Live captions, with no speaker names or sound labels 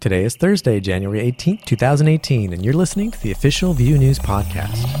Today is Thursday, January 18th, 2018, and you're listening to the official Vue News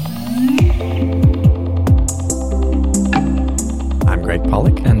Podcast. I'm Greg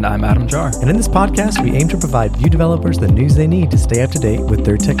Pollock. And I'm Adam Jar. And in this podcast, we aim to provide Vue developers the news they need to stay up to date with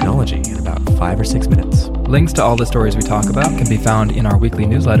their technology in about 5 or 6 minutes. Links to all the stories we talk about can be found in our weekly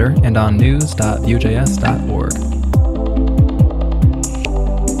newsletter and on news.vuejs.org.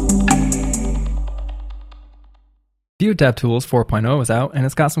 Vue Devetools 4.0 is out, and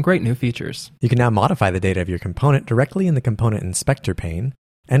it's got some great new features. You can now modify the data of your component directly in the Component Inspector pane,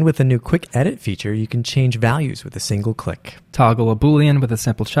 and with the new Quick Edit feature, you can change values with a single click. Toggle a Boolean with a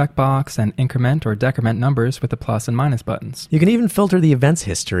simple checkbox, and increment or decrement numbers with the plus and minus buttons. You can even filter the events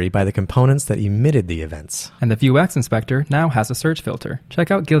history by the components that emitted the events. And the Vuex Inspector now has a search filter. Check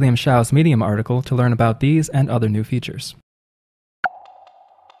out Gilliam Shao's Medium article to learn about these and other new features.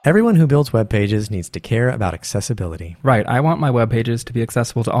 Everyone who builds web pages needs to care about accessibility. Right, I want my web pages to be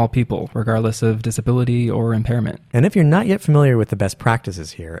accessible to all people, regardless of disability or impairment. And if you're not yet familiar with the best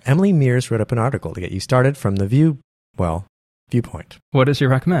practices here, Emily Mears wrote up an article to get you started from the viewpoint. What does she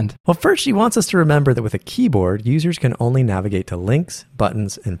recommend? Well, first, she wants us to remember that with a keyboard, users can only navigate to links,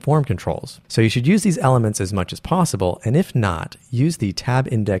 buttons, and form controls. So you should use these elements as much as possible, and if not, use the tab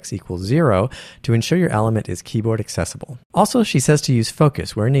index equals 0 to ensure your element is keyboard accessible. Also, she says to use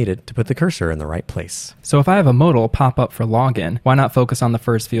focus where needed to put the cursor in the right place. So if I have a modal pop up for login, why not focus on the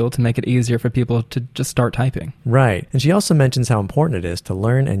first field to make it easier for people to just start typing? Right, and she also mentions how important it is to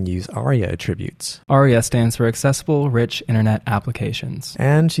learn and use ARIA attributes. ARIA stands for Accessible Rich Internet Applications.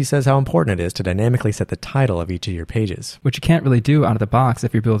 And she says how important it is to dynamically set the title of each of your pages. Which you can't really do out of the box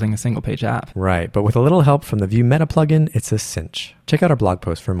if you're building a single page app. Right, but with a little help from the Vue Meta plugin, it's a cinch. Check out our blog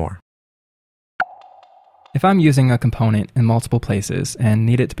post for more. If I'm using a component in multiple places and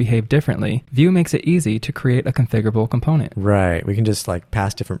need it to behave differently, Vue makes it easy to create a configurable component. Right, we can just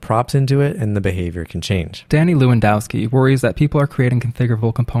pass different props into it and the behavior can change. Danny Lewandowski worries that people are creating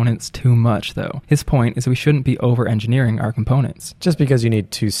configurable components too much, though. His point is we shouldn't be over-engineering our components. Just because you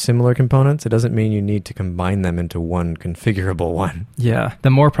need two similar components, it doesn't mean you need to combine them into one configurable one. Yeah, the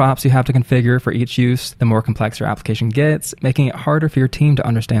more props you have to configure for each use, the more complex your application gets, making it harder for your team to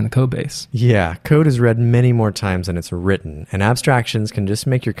understand the codebase. Yeah, code is read many more times than it's written, and abstractions can just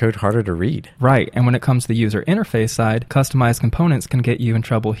make your code harder to read. Right, and when it comes to the user interface side, customized components can get you in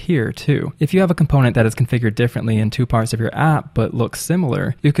trouble here too. If you have a component that is configured differently in two parts of your app but looks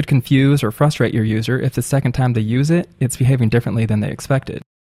similar, you could confuse or frustrate your user if the second time they use it, it's behaving differently than they expected.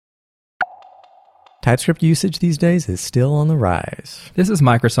 TypeScript usage these days is still on the rise. This is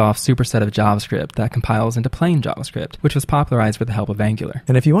Microsoft's superset of JavaScript that compiles into plain JavaScript, which was popularized with the help of Angular.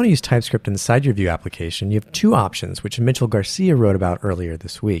 And if you want to use TypeScript inside your Vue application, you have two options, which Mitchell Garcia wrote about earlier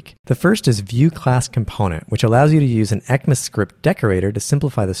this week. The first is Vue Class Component, which allows you to use an ECMAScript decorator to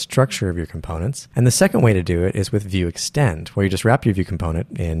simplify the structure of your components. And the second way to do it is with Vue Extend, where you just wrap your Vue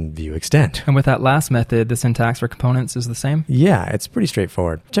component in Vue Extend. And with that last method, the syntax for components is the same? Yeah, it's pretty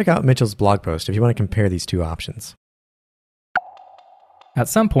straightforward. Check out Mitchell's blog post if you want to compare these two options. At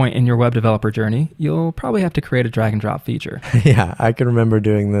some point in your web developer journey, you'll probably have to create a drag and drop feature. Yeah, I can remember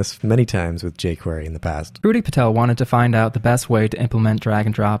doing this many times with jQuery in the past. Rudy Patel wanted to find out the best way to implement drag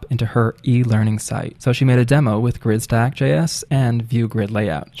and drop into her e-learning site. So she made a demo with GridStack.js and Vue Grid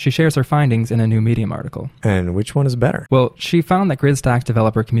Layout. She shares her findings in a new Medium article. And which one is better? Well, she found that GridStack's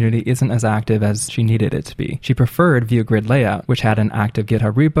developer community isn't as active as she needed it to be. She preferred Vue Grid Layout, which had an active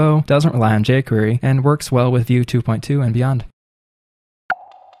GitHub repo, doesn't rely on jQuery, and works well with Vue 2.2 and beyond.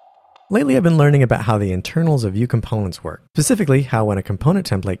 Lately, I've been learning about how the internals of Vue components work. Specifically, how when a component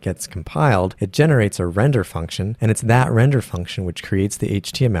template gets compiled, it generates a render function, and it's that render function which creates the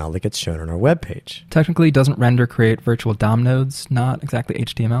HTML that gets shown on our web page. Technically, doesn't render create virtual DOM nodes, not exactly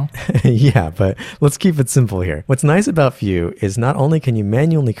HTML? Yeah, but let's keep it simple here. What's nice about Vue is not only can you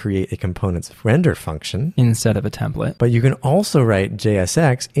manually create a component's render function instead of a template, but you can also write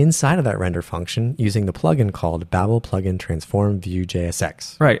JSX inside of that render function using the plugin called Babel Plugin Transform Vue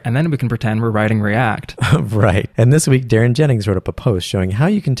JSX. Right, and then we can pretend we're writing React. Right. And this week, Darren Jennings wrote up a post showing how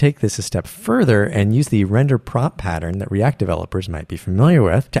you can take this a step further and use the render prop pattern that React developers might be familiar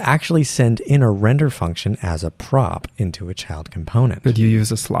with to actually send in a render function as a prop into a child component. Could you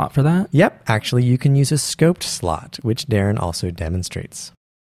use a slot for that? Yep. Actually, you can use a scoped slot, which Darren also demonstrates.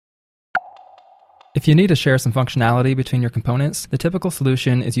 If you need to share some functionality between your components, the typical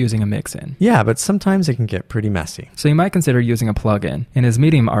solution is using a mix-in. Yeah, but sometimes it can get pretty messy. So you might consider using a plugin. In his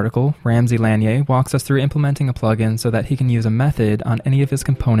Medium article, Ramsey Lanier walks us through implementing a plugin so that he can use a method on any of his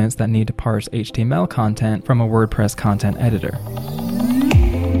components that need to parse HTML content from a WordPress content editor.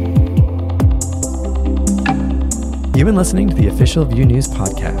 You've been listening to the official Vue News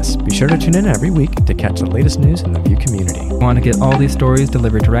podcast. Be sure to tune in every week to catch the latest news in the Vue community. Want to get all these stories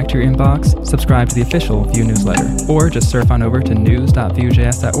delivered direct to your inbox? Subscribe to the official Vue newsletter, or just surf on over to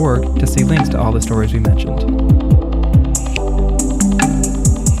news.vuejs.org to see links to all the stories we mentioned.